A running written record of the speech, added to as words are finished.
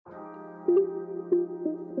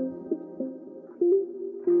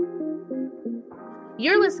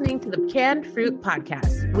You're listening to the Canned Fruit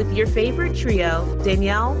Podcast with your favorite trio,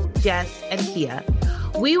 Danielle, Jess, and Kia.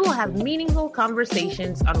 We will have meaningful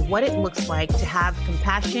conversations on what it looks like to have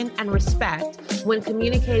compassion and respect when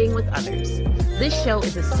communicating with others. This show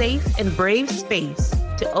is a safe and brave space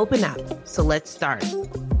to open up. So let's start.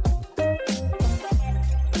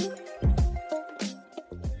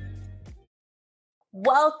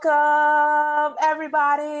 Welcome,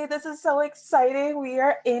 everybody. This is so exciting. We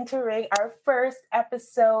are entering our first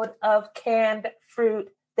episode of Canned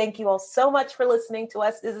Fruit. Thank you all so much for listening to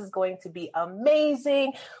us. This is going to be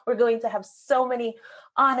amazing. We're going to have so many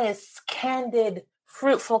honest, candid,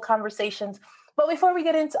 fruitful conversations. But before we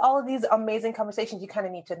get into all of these amazing conversations, you kind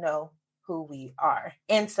of need to know who we are.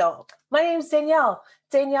 And so my name is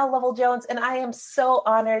Danielle Lovell-Jones, and I am so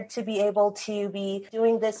honored to be able to be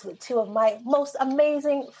doing this with two of my most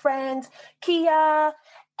amazing friends, Kia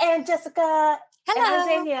and Jessica. Hello. And I'm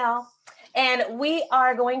Danielle. And we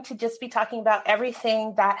are going to just be talking about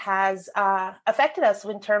everything that has affected us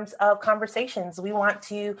in terms of conversations. We want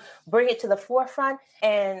to bring it to the forefront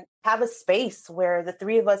and have a space where the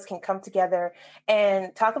three of us can come together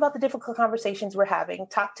and talk about the difficult conversations we're having,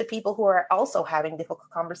 talk to people who are also having difficult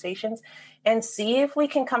conversations, and see if we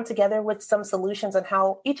can come together with some solutions on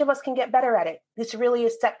how each of us can get better at it. This really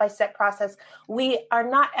is step-by-step process. We are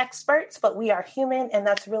not experts, but we are human, and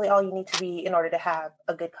that's really all you need to be in order to have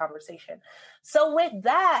a good conversation. So with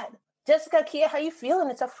that, Jessica, Kia, how you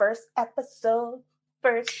feeling? It's our first episode.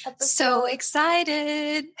 So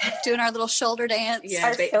excited. Doing our little shoulder dance.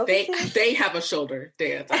 Yeah, they have a shoulder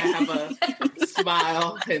dance. I have a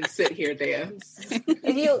smile and sit here dance.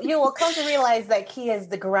 You will come to realize that Kia is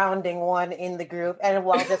the grounding one in the group, and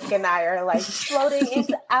while Jessica and I are like floating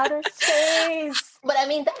into outer space. But I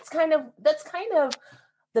mean, that's kind of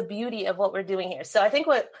the beauty of what we're doing here. So I think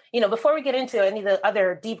before we get into any of the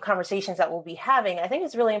other deep conversations that we'll be having, I think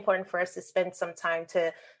it's really important for us to spend some time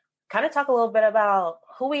to kind of talk a little bit about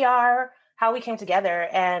who we are, how we came together,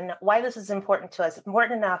 and why this is important to us.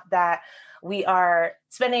 Important enough that we are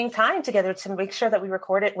spending time together to make sure that we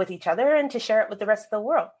record it with each other and to share it with the rest of the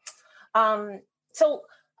world. So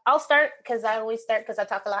I'll start because I always start because I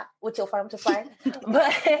talk a lot, which you'll find just fine.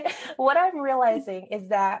 But what I'm realizing is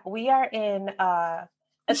that we are in a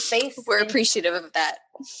space. We're appreciative of that.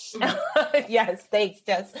 Yes, thanks,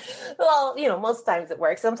 Jess. Well, most times it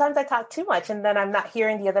works. Sometimes I talk too much and then I'm not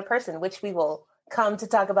hearing the other person, which we will come to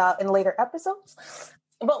talk about in later episodes.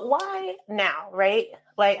 But why now, right?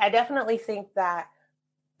 Like, I definitely think that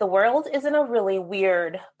the world is in a really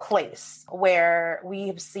weird place where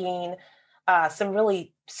we've seen some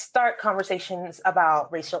really stark conversations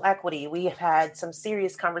about racial equity. We have had some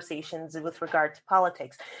serious conversations with regard to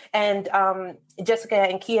politics. And Jessica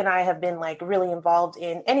and Kia and I have been really involved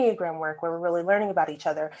in Enneagram work where we're really learning about each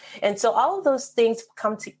other. And so all of those things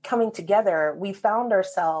coming together, we found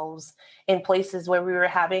ourselves in places where we were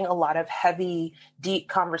having a lot of heavy, deep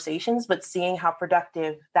conversations, but seeing how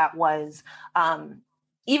productive that was.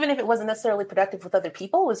 Even if it wasn't necessarily productive with other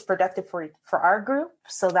people, it was productive for our group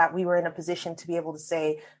so that we were in a position to be able to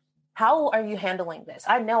say, how are you handling this?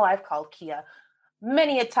 I know I've called Kia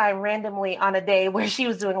many a time randomly on a day where she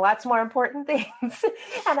was doing lots more important things.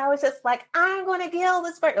 And I was just like, I'm going to kill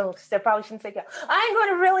this person. Oh, I probably shouldn't say kill. I'm going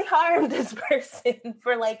to really harm this person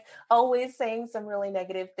for always saying some really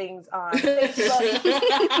negative things on Facebook.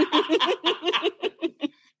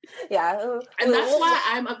 Yeah. And that's why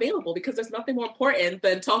I'm available, because there's nothing more important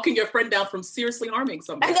than talking your friend down from seriously harming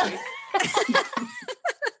somebody.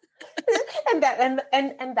 And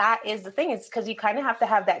that is the thing. It's because you kind of have to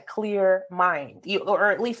have that clear mind,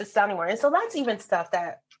 or at least a sounding board. And so that's even stuff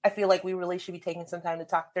that I feel like we really should be taking some time to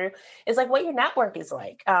talk through. Is what your network is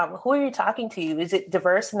like. Who are you talking to? Is it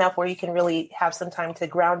diverse enough where you can really have some time to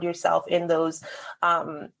ground yourself in those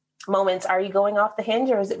moments? Are you going off the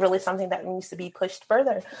hinge, or is it really something that needs to be pushed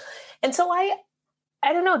further? And so I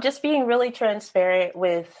don't know, just being really transparent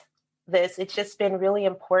with this, it's just been really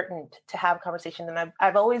important to have conversation. And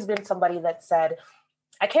I've always been somebody that said,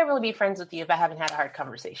 I can't really be friends with you if I haven't had a hard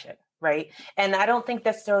conversation, right? And I don't think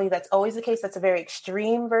necessarily that's always the case. That's a very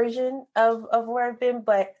extreme version of where I've been,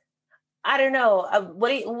 but I don't know. What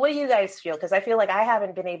do you guys feel? Because I feel like I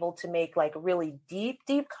haven't been able to make really deep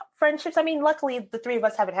friendships. I mean, luckily the three of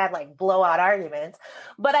us haven't had blowout arguments,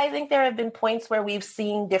 but I think there have been points where we've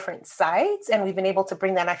seen different sides and we've been able to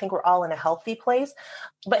bring that. And I think we're all in a healthy place.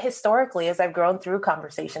 But historically, as I've grown through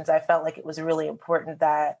conversations, I felt like it was really important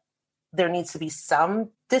that there needs to be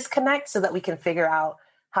some disconnect so that we can figure out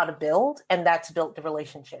how to build, and that's built the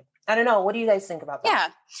relationship. I don't know. What do you guys think about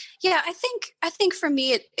that? Yeah. I think for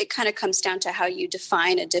me, it kind of comes down to how you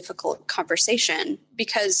define a difficult conversation,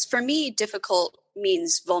 because for me, difficult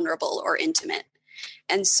means vulnerable or intimate.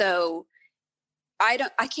 And so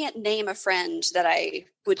I can't name a friend that I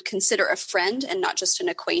would consider a friend and not just an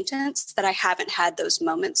acquaintance that I haven't had those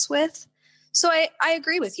moments with. So I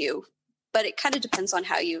agree with you, but it kind of depends on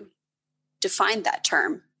how you define that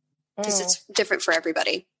term, because it's different for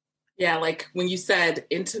everybody. Yeah, like when you said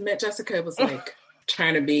intimate, Jessica, it was like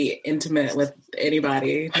trying to be intimate with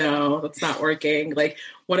anybody. No, that's not working. Like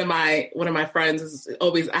one of my friends is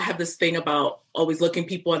always, I have this thing about always looking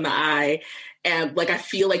people in the eye, and like I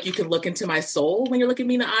feel like you can look into my soul when you're looking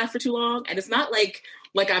me in the eye for too long. And it's not like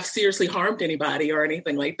I've seriously harmed anybody or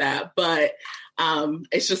anything like that, but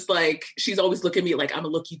it's just like she's always looking at me like I'm gonna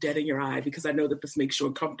look you dead in your eye because I know that this makes you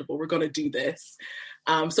uncomfortable. We're gonna do this.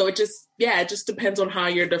 So it just depends on how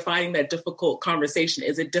you're defining that difficult conversation.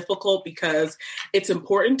 Is it difficult because it's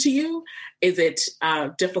important to you? Is it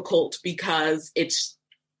difficult because it's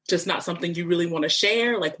just not something you really want to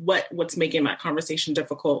share? Like what's making that conversation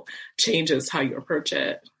difficult changes how you approach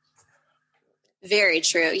it. Very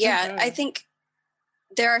true. Yeah, I think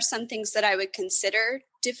there are some things that I would consider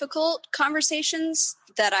difficult conversations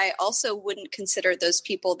that I also wouldn't consider those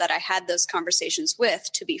people that I had those conversations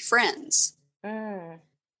with to be friends.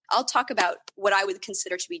 I'll talk about what I would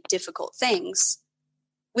consider to be difficult things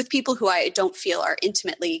with people who I don't feel are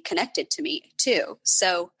intimately connected to me too.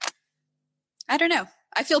 So I don't know.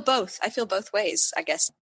 I feel both ways, I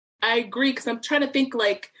guess. I agree, because I'm trying to think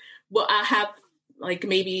like, well, I have like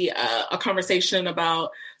maybe a conversation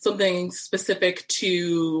about something specific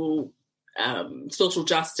to social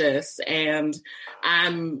justice, and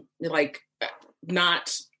I'm like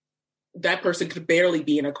not, that person could barely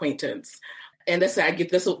be an acquaintance. And I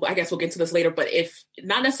guess we'll get into this later, but if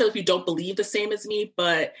not necessarily if you don't believe the same as me,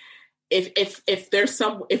 but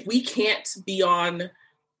if we can't be on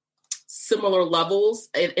similar levels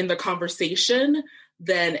in the conversation,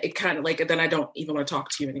 then it kind of like, then I don't even want to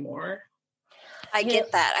talk to you anymore. I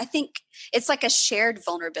get that. I think it's like a shared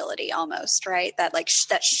vulnerability almost, right? That like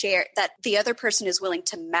that the other person is willing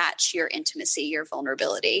to match your intimacy, your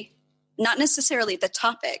vulnerability, not necessarily the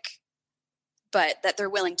topic, but that they're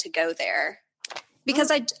willing to go there.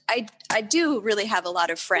 Because I do really have a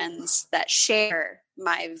lot of friends that share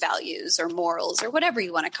my values or morals or whatever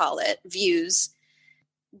you want to call it, views.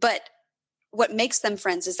 But what makes them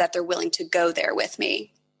friends is that they're willing to go there with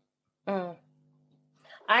me.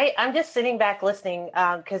 I'm just sitting back listening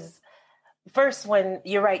because first, when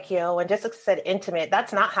you're right, Kyo, when Jessica said intimate,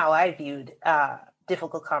 that's not how I viewed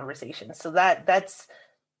difficult conversations. So that's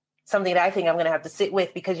something that I think I'm going to have to sit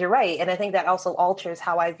with, because you're right. And I think that also alters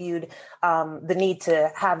how I viewed the need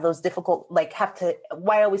to have those difficult, why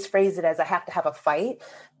I always phrase it as I have to have a fight,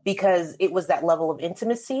 because it was that level of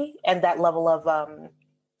intimacy and that level of,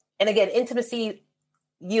 and again, intimacy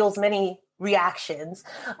yields many reactions.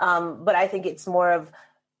 But I think it's more of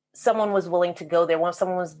someone was willing to go there when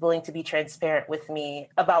someone was willing to be transparent with me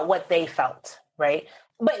about what they felt. Right.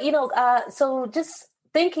 But, so just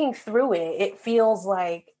thinking through it, it feels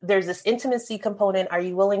like there's this intimacy component. Are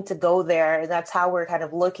you willing to go there? And that's how we're kind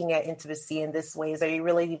of looking at intimacy in this ways. Are you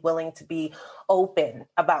really willing to be open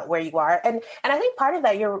about where you are? And I think part of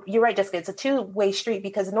that, you're right, Jessica, it's a two-way street,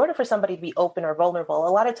 because in order for somebody to be open or vulnerable,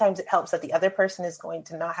 a lot of times it helps that the other person is going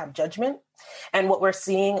to not have judgment. And what we're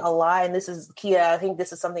seeing a lot, and this is, Kia, I think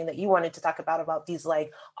this is something that you wanted to talk about these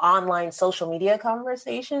like online social media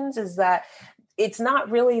conversations, is that it's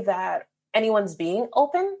not really that anyone's being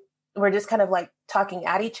open. We're just kind of like talking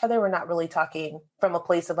at each other. We're not really talking from a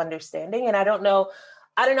place of understanding. And I don't know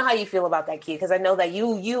how you feel about that, Kia, because I know that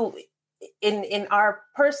you in our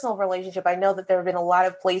personal relationship, I know that there have been a lot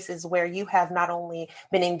of places where you have not only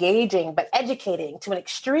been engaging, but educating to an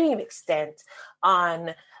extreme extent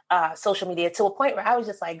on social media, to a point where I was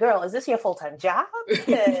just like, girl, is this your full-time job?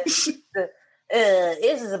 This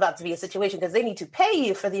is about to be a situation because they need to pay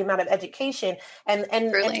you for the amount of education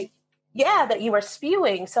and really? That you are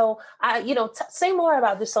spewing. So, say more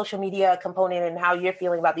about the social media component and how you're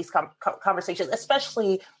feeling about these conversations,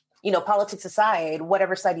 especially, politics aside,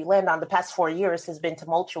 whatever side you land on. The past 4 years has been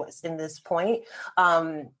tumultuous in this point.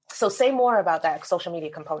 So say more about that social media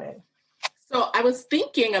component. So I was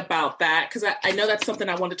thinking about that because I know that's something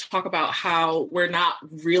I wanted to talk about, how we're not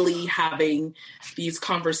really having these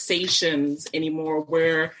conversations anymore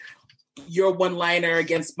where your one-liner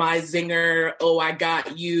against my zinger, oh, I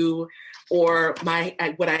got you, or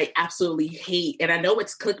what I absolutely hate. And I know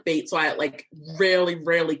it's clickbait, so I like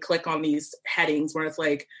rarely click on these headings where it's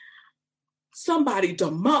like, somebody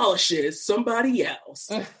demolishes somebody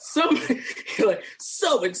else. Somebody, like,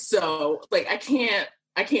 so-and-so. Like, I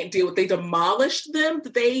can't deal with, they demolished them.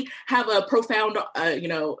 They have a profound,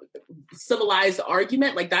 civilized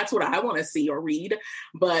argument. Like, that's what I want to see or read,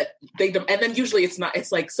 but and then usually it's not,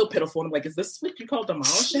 it's like so pitiful. And I'm like, is this what you call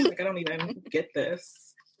demolishing? Like, I don't even get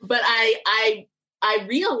this. But I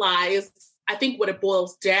realized, I think what it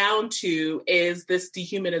boils down to is this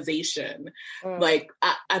dehumanization. Like,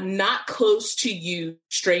 I'm not close to you,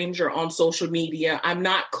 stranger, on social media. I'm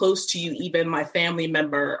not close to you, even my family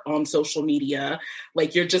member on social media.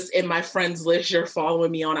 Like, you're just in my friends list. You're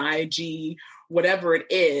following me on IG, whatever it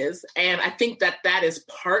is. And I think that is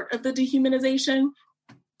part of the dehumanization.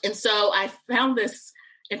 And so I found this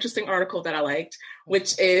interesting article that I liked,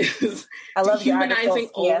 which is I love Dehumanizing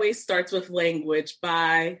Always Starts with Language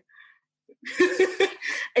by...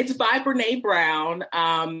 it's by Brene Brown,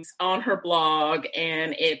 on her blog,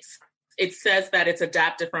 and it says that it's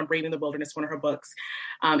adapted from Braving the Wilderness, one of her books.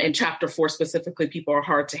 In chapter 4 specifically, people are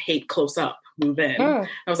hard to hate, close up, move in. I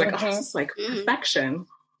was like, oh, this is like perfection.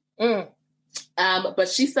 But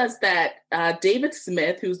she says that David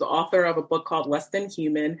Smith, who's the author of a book called Less Than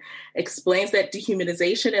Human, explains that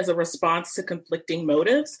dehumanization is a response to conflicting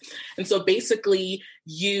motives. And so basically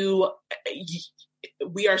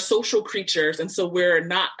we are social creatures, and so we're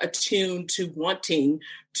not attuned to wanting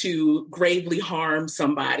to gravely harm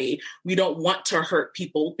somebody. We don't want to hurt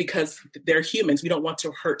people because they're humans. We don't want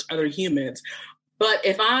to hurt other humans. But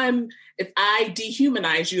if I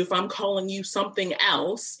dehumanize you, if I'm calling you something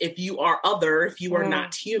else, if you are other, if you are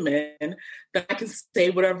not human, then I can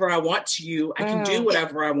say whatever I want to you. I can do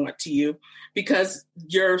whatever I want to you because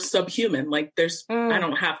you're subhuman. Like, I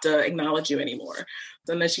don't have to acknowledge you anymore.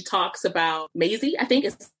 And then she talks about Maisie, I think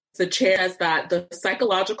it's the chair, as that the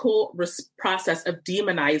psychological process of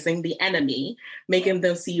demonizing the enemy, making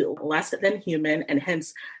them see less than human and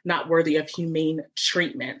hence not worthy of humane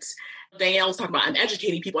treatment. Danielle was talking about, I'm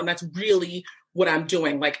educating people, and that's really what I'm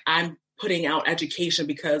doing. Like, I'm putting out education,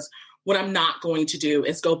 because what I'm not going to do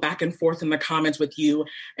is go back and forth in the comments with you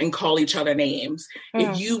and call each other names.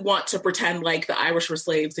 If you want to pretend like the Irish were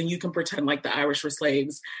slaves, then you can pretend like the Irish were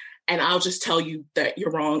slaves. And I'll just tell you that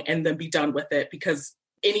you're wrong and then be done with it, because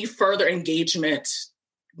any further engagement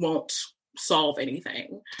won't solve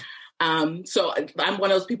anything. So I'm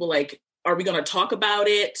one of those people, like, are we going to talk about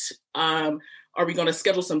it? Are we going to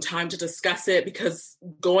schedule some time to discuss it? Because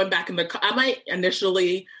going back I might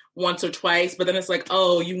initially once or twice, but then it's like,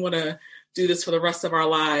 oh, you want to do this for the rest of our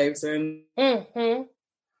lives and have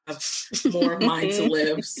more of mine to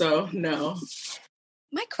live. So no.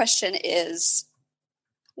 My question is,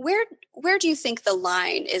 where do you think the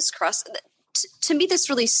line is crossed? To me, this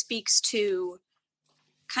really speaks to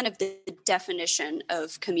kind of the definition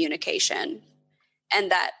of communication. And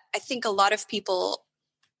that I think a lot of people,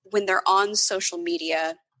 when they're on social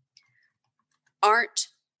media, aren't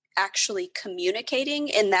actually communicating,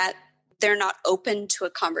 in that they're not open to a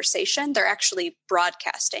conversation. They're actually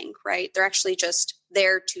broadcasting, right? They're actually just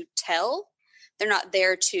there to tell. They're not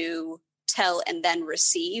there to tell and then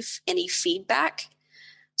receive any feedback.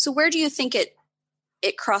 So where do you think it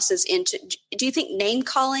crosses into? Do you think name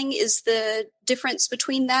calling is the difference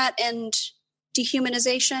between that and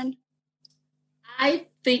dehumanization? I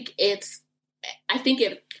think it's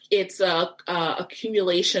a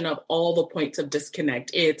accumulation of all the points of disconnect.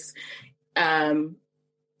 It's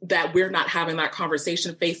that we're not having that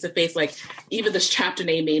conversation face to face. Like, even this chapter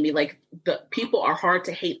name made me like, the people are hard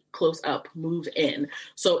to hate, close up, move in.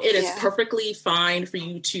 So it is perfectly fine for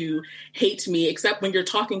you to hate me, except when you're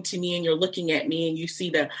talking to me and you're looking at me and you see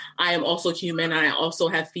that I am also human and I also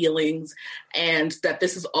have feelings and that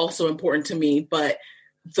this is also important to me. But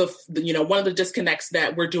one of the disconnects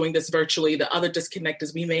that we're doing this virtually, the other disconnect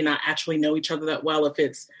is we may not actually know each other that well. If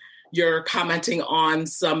it's you're commenting on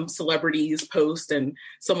some celebrity's post and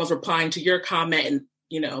someone's replying to your comment,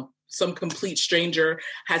 and some complete stranger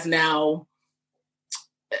has now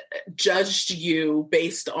judged you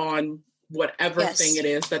based on whatever thing it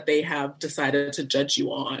is that they have decided to judge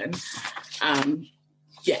you on.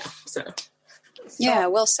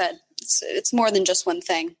 Well said. It's more than just one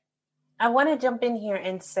thing. I want to jump in here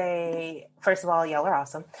and say, first of all, y'all are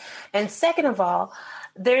awesome. And second of all,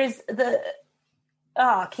 there's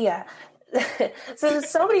Kia. So there's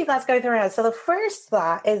so many thoughts going through my head. So the first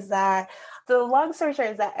thought is that the long story short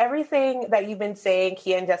is that everything that you've been saying,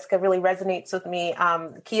 Kia and Jessica, really resonates with me.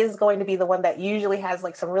 Kia is going to be the one that usually has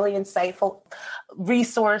like some really insightful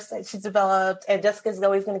resource that she's developed, and Jessica's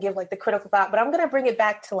always going to give like the critical thought, but I'm going to bring it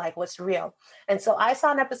back to like what's real. And so I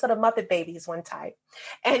saw an episode of Muppet Babies one time,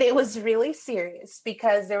 and it was really serious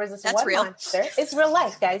because there was this monster. It's real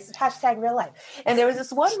life, guys. Hashtag real life. And there was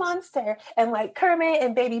this one monster, and like Kermit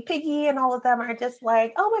and Baby Piggy and all of them are just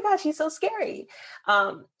like, oh my gosh, he's so scary.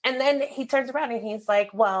 And then he turns around and he's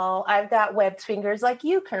like, well, I've got webbed fingers like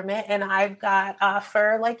you, Kermit, and I've got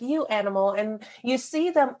fur like you, Animal. And you see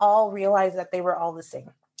them all realize that they were all the same.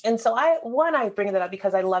 And so I bring that up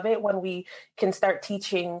because I love it when we can start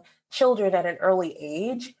teaching children at an early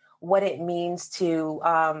age what it means to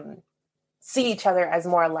see each other as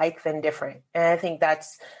more alike than different. And I think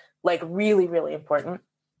that's like really, really important.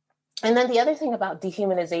 And then the other thing about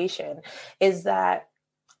dehumanization is that,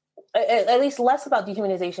 at least less about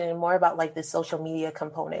dehumanization and more about like this social media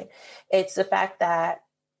component. It's the fact that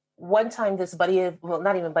one time this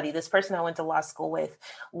this person I went to law school with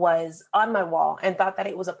was on my wall and thought that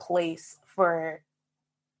it was a place for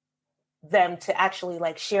them to actually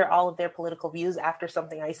like share all of their political views after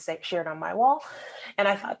something I shared on my wall. And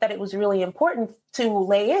I thought that it was really important to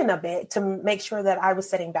lay in a bit to make sure that I was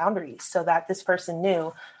setting boundaries so that this person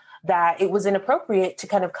knew that it was inappropriate to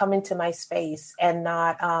kind of come into my space and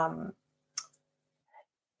not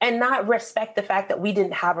respect the fact that we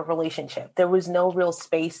didn't have a relationship. There was no real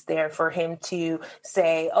space there for him to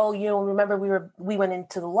say, oh, remember we went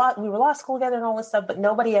into we were law school together and all this stuff, but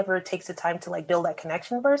nobody ever takes the time to like build that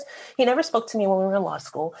connection first. He never spoke to me when we were in law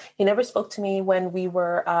school. He never spoke to me when we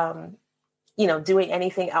were, doing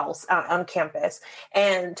anything else on campus.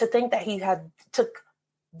 And to think that he took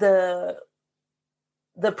the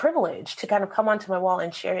privilege to kind of come onto my wall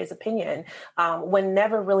and share his opinion when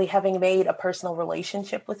never really having made a personal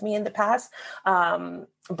relationship with me in the past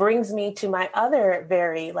brings me to my other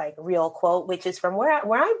very like real quote, which is from where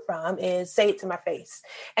I'm from, is say it to my face.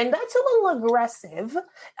 And that's a little aggressive.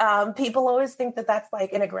 People always think that that's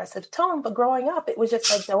like an aggressive tone, but growing up, it was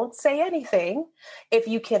just like, don't say anything if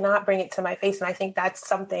you cannot bring it to my face. And I think that's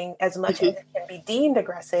something, as much as it can be deemed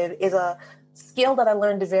aggressive, is a skill that I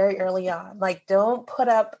learned very early on. Like, don't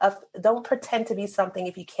pretend to be something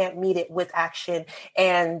if you can't meet it with action.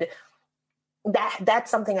 And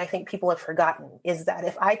that's something I think people have forgotten, is that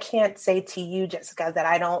if I can't say to you, Jessica, that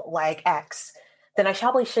I don't like X, then I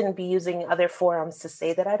probably shouldn't be using other forums to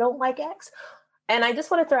say that I don't like X. And I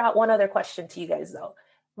just want to throw out one other question to you guys, though.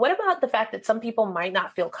 What about the fact that some people might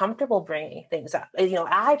not feel comfortable bringing things up?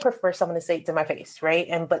 I prefer someone to say it to my face, right?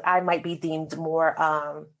 But I might be deemed more,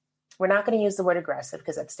 we're not going to use the word aggressive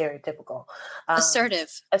because that's stereotypical.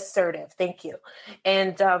 Assertive. Thank you.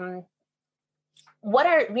 And what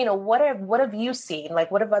have you seen? Like,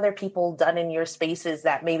 what have other people done in your spaces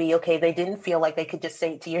that maybe, okay, they didn't feel like they could just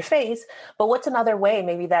say it to your face, but what's another way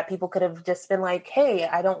maybe that people could have just been like, hey,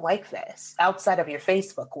 I don't like this, outside of your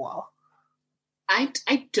Facebook wall?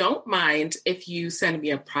 I don't mind if you send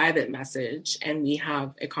me a private message and we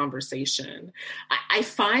have a conversation. I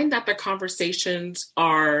find that the conversations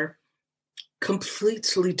are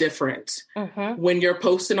completely different when you're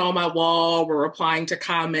posting on my wall or replying to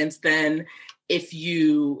comments than if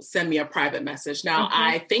you send me a private message. Now,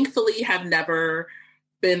 I thankfully have never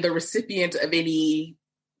been the recipient of any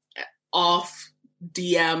off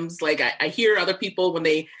DMs. Like I hear other people when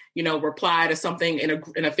they, reply to something in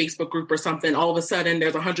a Facebook group or something, all of a sudden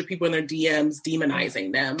there's 100 people in their DMs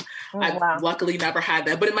demonizing them. I've luckily never had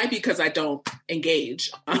that, but it might be because I don't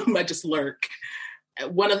engage. I just lurk.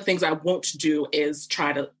 One of the things I won't do is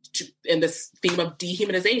try to in this theme of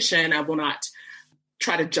dehumanization, I will not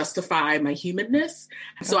try to justify my humanness.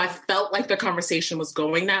 So I felt like the conversation was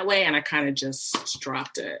going that way and I kind of just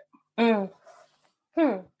dropped it. I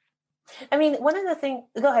mean, one of the things,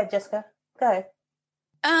 go ahead, Jessica, go ahead.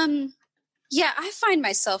 Yeah, I find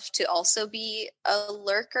myself to also be a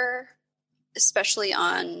lurker, especially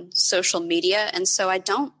on social media. And so I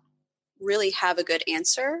don't really have a good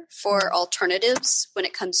answer for alternatives when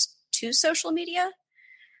it comes to social media.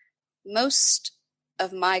 Most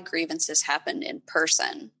of my grievances happen in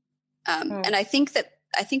person. And I think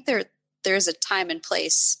there's a time and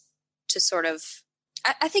place to sort of,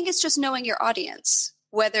 I think it's just knowing your audience,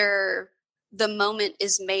 whether the moment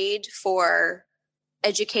is made for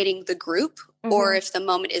educating the group or if the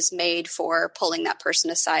moment is made for pulling that person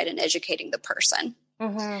aside and educating the person.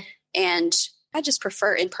 And I just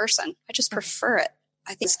prefer in person. I just prefer it.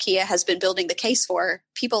 I think Kia has been building the case for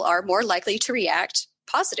people are more likely to react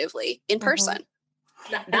positively in person.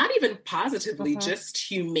 Not even positively, just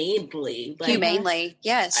humanely. Like, humanely,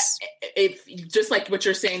 yes. If just like what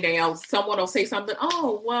you're saying, Danielle, someone will say something.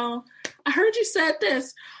 Oh, well, I heard you said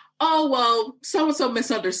this. Oh, well, so-and-so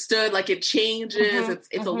misunderstood. Like it changes.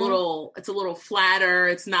 It's a little flatter.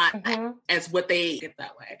 It's not as what they get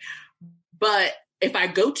that way. But if I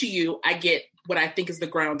go to you, I get what I think is the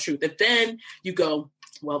ground truth. If then you go,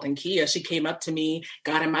 well, then Kia, she came up to me,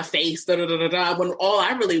 got in my face, when all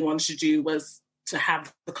I really wanted to do was to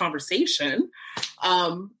have the conversation.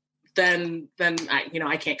 then I,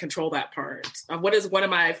 I can't control that part. What is one of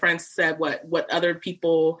my friends said, what other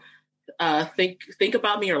people think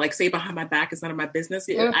about me or like say behind my back is none of my business.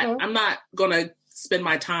 I'm not going to spend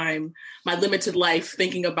my time, my limited life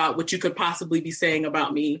thinking about what you could possibly be saying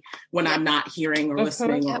about me when I'm not hearing or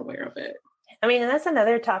listening or aware of it. I mean, and that's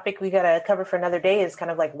another topic we got to cover for another day, is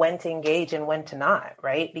kind of like when to engage and when to not,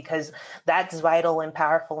 right? Because that's vital and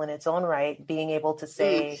powerful in its own right, being able to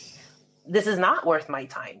say, this is not worth my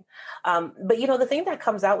time. But, the thing that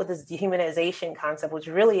comes out with this dehumanization concept, which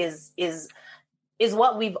really is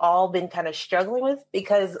what we've all been kind of struggling with,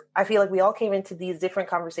 because I feel like we all came into these different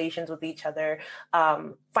conversations with each other,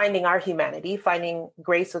 finding our humanity, finding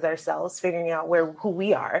grace with ourselves, figuring out who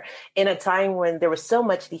we are in a time when there was so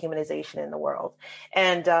much dehumanization in the world.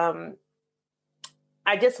 And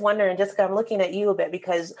I just wonder, and Jessica, I'm looking at you a bit,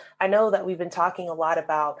 because I know that we've been talking a lot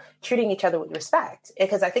about treating each other with respect,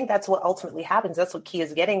 because I think that's what ultimately happens. That's what Kia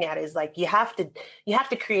is getting at, is like, you have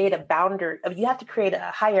to create a boundary, you have to create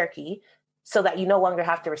a hierarchy so that you no longer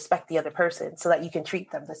have to respect the other person, so that you can treat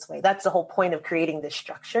them this way. That's the whole point of creating this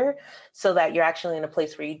structure, so that you're actually in a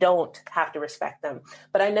place where you don't have to respect them.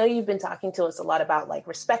 But I know you've been talking to us a lot about like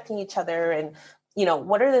respecting each other, and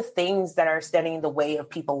what are the things that are standing in the way of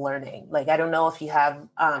people learning? Like, I don't know if you have,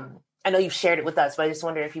 I know you've shared it with us, but I just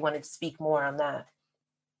wonder if you wanted to speak more on that.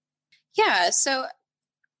 Yeah. So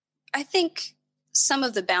I think some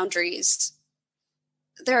of the boundaries,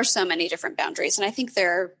 there are so many different boundaries, and I think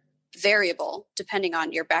they're variable depending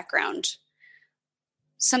on your background.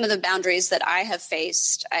 Some of the boundaries that I have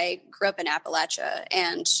faced, I grew up in Appalachia,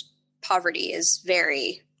 and poverty is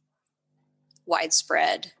very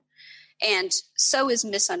widespread. And so is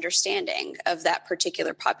misunderstanding of that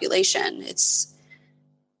particular population. It's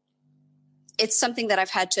something that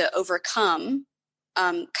I've had to overcome.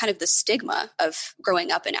 Kind of the stigma of growing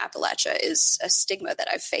up in Appalachia is a stigma that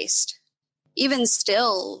I've faced. Even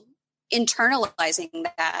still, internalizing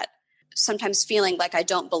that, sometimes feeling like I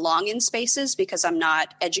don't belong in spaces because I'm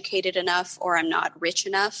not educated enough or I'm not rich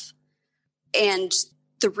enough. And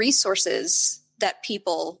the resources that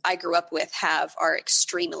people I grew up with have are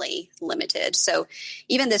extremely limited. So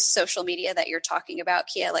even this social media that you're talking about,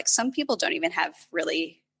 Kia, like some people don't even have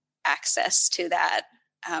really access to that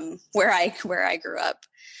where I grew up.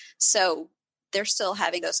 So they're still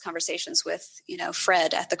having those conversations with,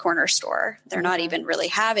 Fred at the corner store. They're not even really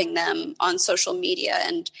having them on social media,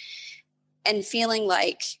 and feeling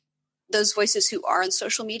like those voices who are on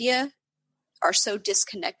social media are so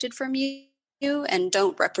disconnected from you and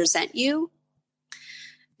don't represent you,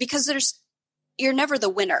 because you're never the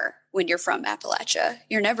winner when you're from Appalachia.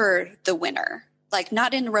 You're never the winner, like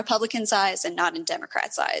not in Republicans' eyes and not in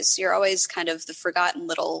Democrats' eyes. You're always kind of the forgotten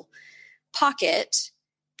little pocket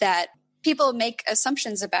that people make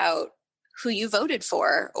assumptions about who you voted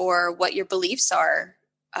for or what your beliefs are,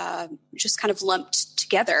 just kind of lumped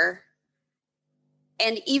together.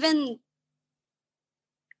 And even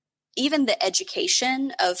the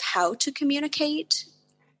education of how to communicate.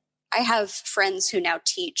 I have friends who now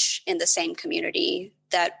teach in the same community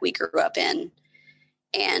that we grew up in.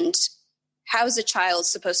 And how is a child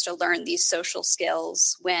supposed to learn these social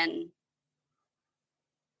skills when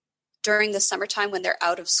during the summertime, when they're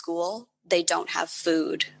out of school, they don't have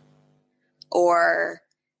food, or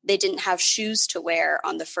they didn't have shoes to wear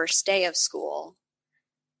on the first day of school?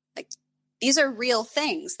 Like, these are real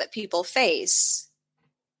things that people face.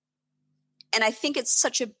 And I think it's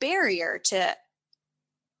such a barrier to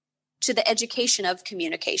the education of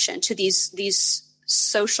communication, to these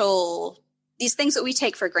social, these things that we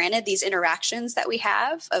take for granted, these interactions that we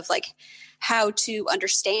have of like how to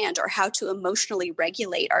understand or how to emotionally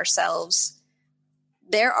regulate ourselves.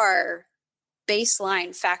 There are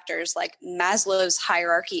baseline factors like Maslow's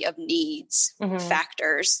hierarchy of needs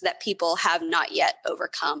factors that people have not yet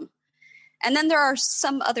overcome. And then there are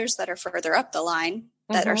some others that are further up the line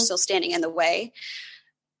that are still standing in the way.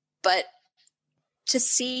 But to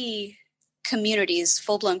see communities,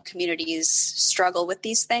 full-blown communities, struggle with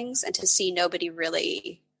these things, and to see nobody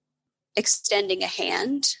really extending a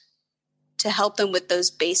hand to help them with those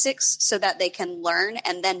basics so that they can learn,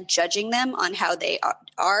 and then judging them on how they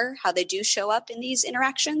are, how they do show up in these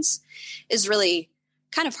interactions, is really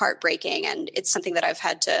kind of heartbreaking. And it's something that I've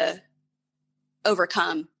had to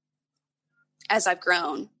overcome as I've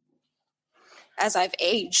grown, as I've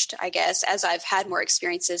aged, I guess, as I've had more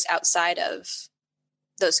experiences outside of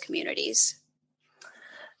those communities.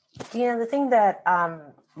 The thing that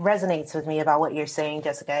resonates with me about what you're saying,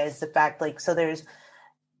 Jessica, is the fact, like, so there's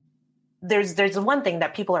one thing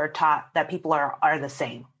that people are taught, that people are the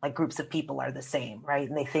same, like groups of people are the same, right?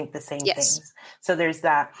 And they think the same things. So there's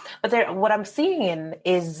that. But what I'm seeing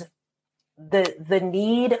is the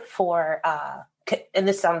need for and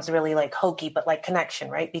this sounds really like hokey, but like connection,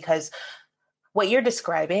 right? Because what you're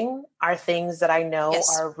describing are things that I know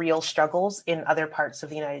are real struggles in other parts of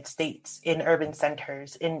the United States, in urban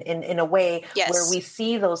centers, in a way where we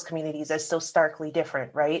see those communities as so starkly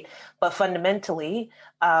different, right? But fundamentally,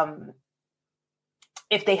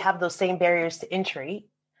 if they have those same barriers to entry,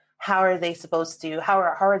 how are these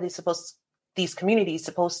communities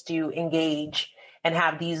supposed to engage and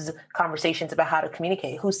have these conversations about how to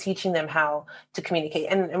communicate? Who's teaching them how to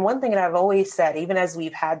communicate? And one thing that I've always said, even as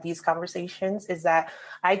we've had these conversations, is that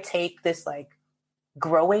I take this like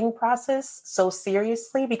growing process so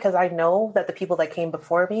seriously, because I know that the people that came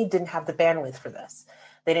before me didn't have the bandwidth for this.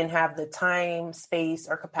 They didn't have the time, space,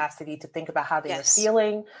 or capacity to think about how they were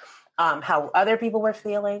feeling, how other people were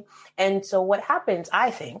feeling. And so what happens,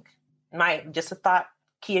 I think, just a thought,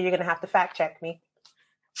 Kia, you're going to have to fact check me,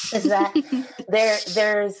 is that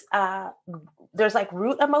there's like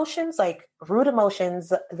root emotions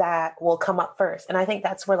that will come up first. And I think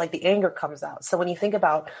that's where like the anger comes out. So when you think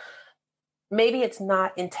about, maybe it's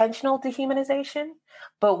not intentional dehumanization,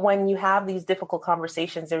 but when you have these difficult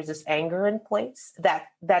conversations, there's this anger in place that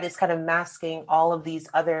is kind of masking all of these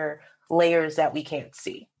other layers that we can't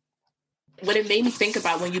see. What it made me think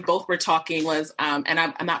about when you both were talking was, and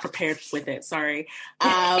I'm not prepared with it, sorry,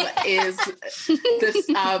 is this,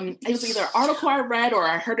 it was either an article I read or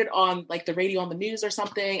I heard it on like the radio on the news or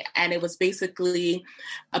something. And it was basically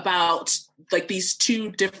about like these two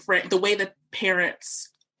different, the way that parents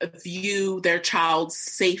view their child's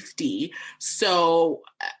safety. So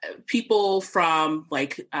people from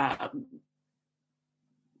like,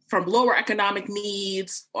 from lower economic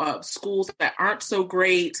needs, schools that aren't so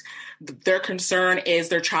great, their concern is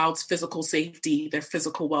their child's physical safety, their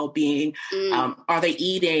physical well-being. Are they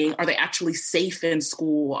eating? Are they actually safe in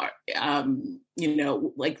school?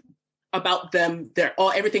 Like about them,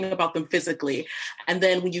 everything about them physically. And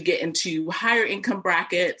then when you get into higher income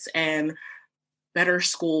brackets and better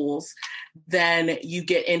schools, then you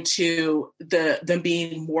get into them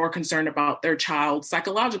being more concerned about their child's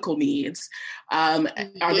psychological needs. Are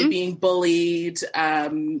they being bullied?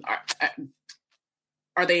 Are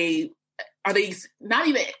they not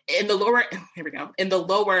even in the lower, in the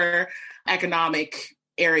lower economic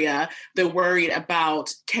area, they're worried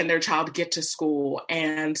about, can their child get to school?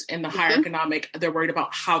 And in the higher economic, they're worried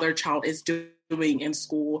about how their child is doing in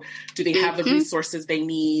school. Do they have the resources they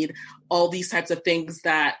need? All these types of things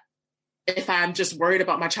that if I'm just worried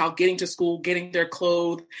about my child getting to school, getting their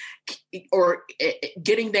clothes, or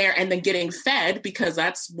getting there and then getting fed, because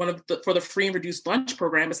that's for the free and reduced lunch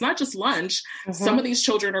program. It's not just lunch. Some of these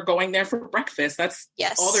children are going there for breakfast. That's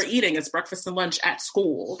all they're eating is breakfast and lunch at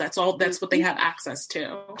school. That's what they have access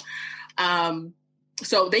to.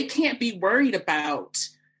 So they can't be worried about,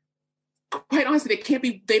 quite honestly,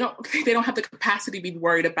 they don't have the capacity to be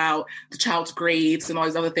worried about the child's grades and all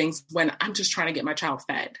these other things when I'm just trying to get my child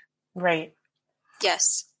fed. Right.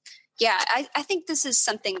 Yes. Yeah. I think this is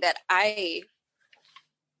something that I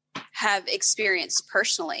have experienced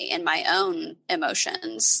personally in my own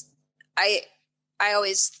emotions. I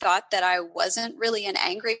always thought that I wasn't really an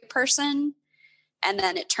angry person. And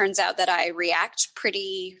then it turns out that I react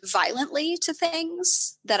pretty violently to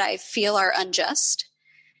things that I feel are unjust.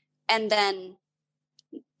 And then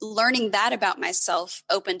learning that about myself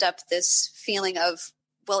opened up this feeling of,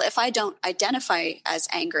 well, if I don't identify as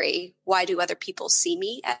angry, why do other people see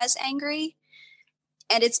me as angry?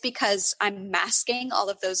 And it's because I'm masking all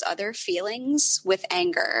of those other feelings with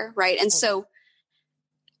anger, right? And so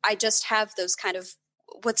I just have those kind of,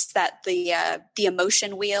 what's that? The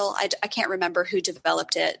emotion wheel. I can't remember who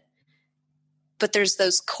developed it, but there's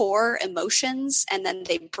those core emotions, and then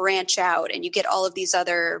they branch out, and you get all of these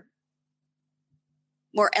other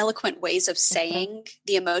more eloquent ways of saying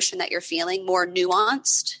the emotion that you're feeling, more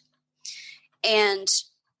nuanced. And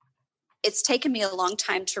it's taken me a long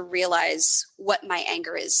time to realize what my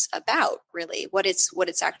anger is about, really, what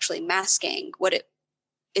it's actually masking.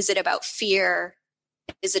 Is it about fear?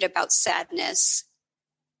 Is it about sadness?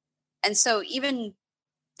 And so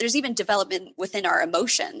there's even development within our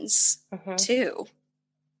emotions too.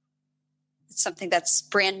 It's something that's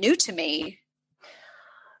brand new to me.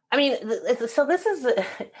 I mean, so this is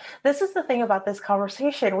the thing about this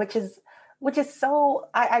conversation, which is so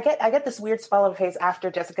I get this weird smile on my face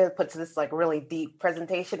after Jessica puts this like really deep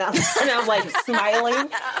presentation up, and I'm like smiling,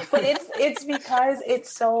 but it's because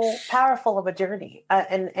it's so powerful of a journey,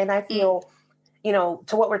 and I feel,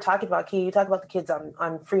 to what we're talking about, Key, you talk about the kids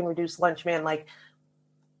on free and reduced lunch, man, like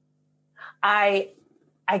I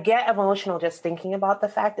get emotional just thinking about the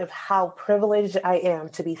fact of how privileged I am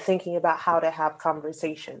to be thinking about how to have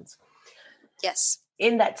conversations. Yes.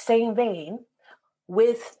 In that same vein,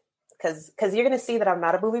 because you're going to see that I'm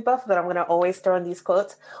not a movie buff, but I'm going to always throw in these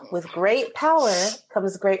quotes. With great power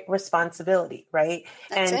comes great responsibility, right?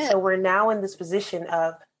 So we're now in this position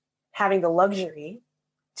of having the luxury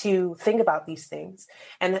to think about these things.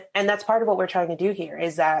 And that's part of what we're trying to do here,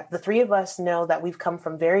 is that the three of us know that we've come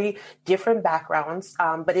from very different backgrounds,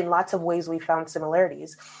 but in lots of ways we found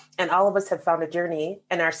similarities. And all of us have found a journey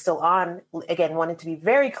and are still on, again, wanted to be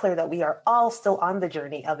very clear that we are all still on the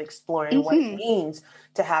journey of exploring what it means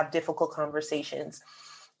to have difficult conversations,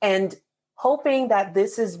 and hoping that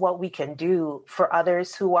this is what we can do for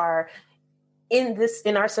others who are in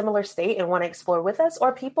our similar state and want to explore with us,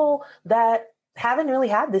 or people that haven't really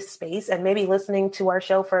had this space, and maybe listening to our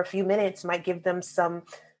show for a few minutes might give them some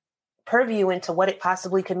purview into what it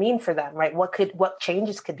possibly could mean for them, right? What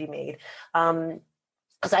changes could be made.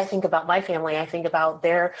 Because I think about my family, I think about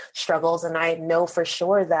their struggles, and I know for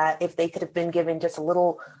sure that if they could have been given just a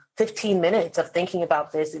little 15 minutes of thinking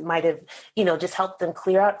about this, it might have, just helped them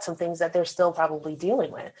clear out some things that they're still probably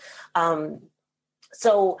dealing with.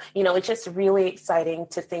 So, it's just really exciting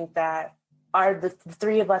to think that the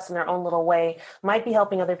three of us in our own little way might be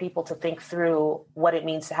helping other people to think through what it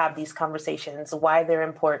means to have these conversations, why they're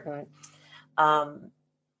important.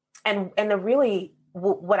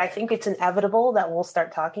 What I think it's inevitable that we'll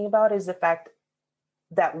start talking about is the fact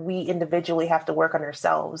that we individually have to work on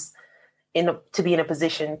ourselves to be in a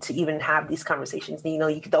position to even have these conversations.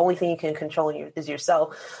 The only thing you can control is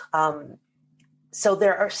yourself. So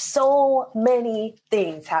there are so many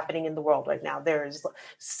things happening in the world right now. There's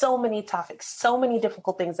so many topics, so many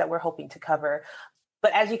difficult things that we're hoping to cover.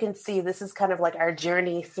 But as you can see, this is kind of like our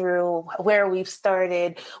journey through where we've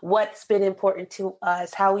started, what's been important to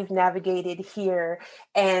us, how we've navigated here.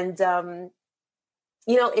 And,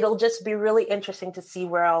 it'll just be really interesting to see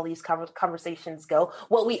where all these conversations go.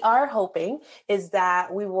 What we are hoping is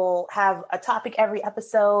that we will have a topic every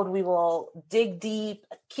episode. We will dig deep.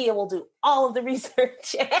 Kia will do all of the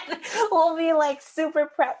research, and we'll be like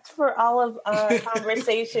super prepped for all of our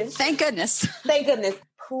conversations. Thank goodness. Thank goodness.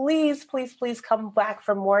 Please, please, please come back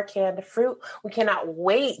for more Canned Fruit. We cannot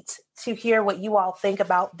wait to hear what you all think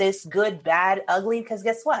about this, good, bad, ugly, because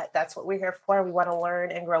guess what? That's what we're here for. We want to learn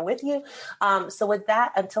and grow with you. So with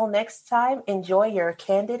that, until next time, enjoy your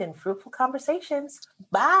candid and fruitful conversations.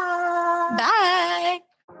 Bye. Bye.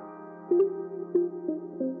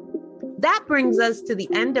 That brings us to the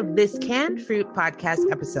end of this Canned Fruit podcast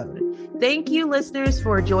episode. Thank you, listeners,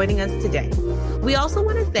 for joining us today. We also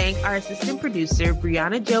want to thank our assistant producer,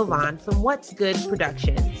 Brianna Jovan from What's Good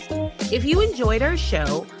Productions. If you enjoyed our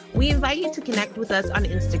show, we invite you to connect with us on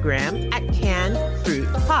Instagram at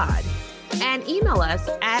CannedFruitPod and email us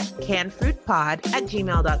at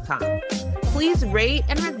cannedfruitpod@gmail.com. Please rate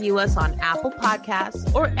and review us on Apple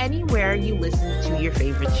Podcasts or anywhere you listen to your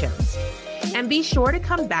favorite shows. And be sure to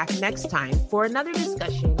come back next time for another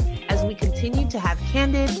discussion as we continue to have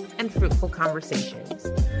candid and fruitful conversations.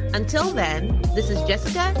 Until then, this is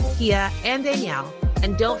Jessica, Kia, and Danielle.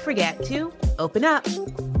 And don't forget to open up.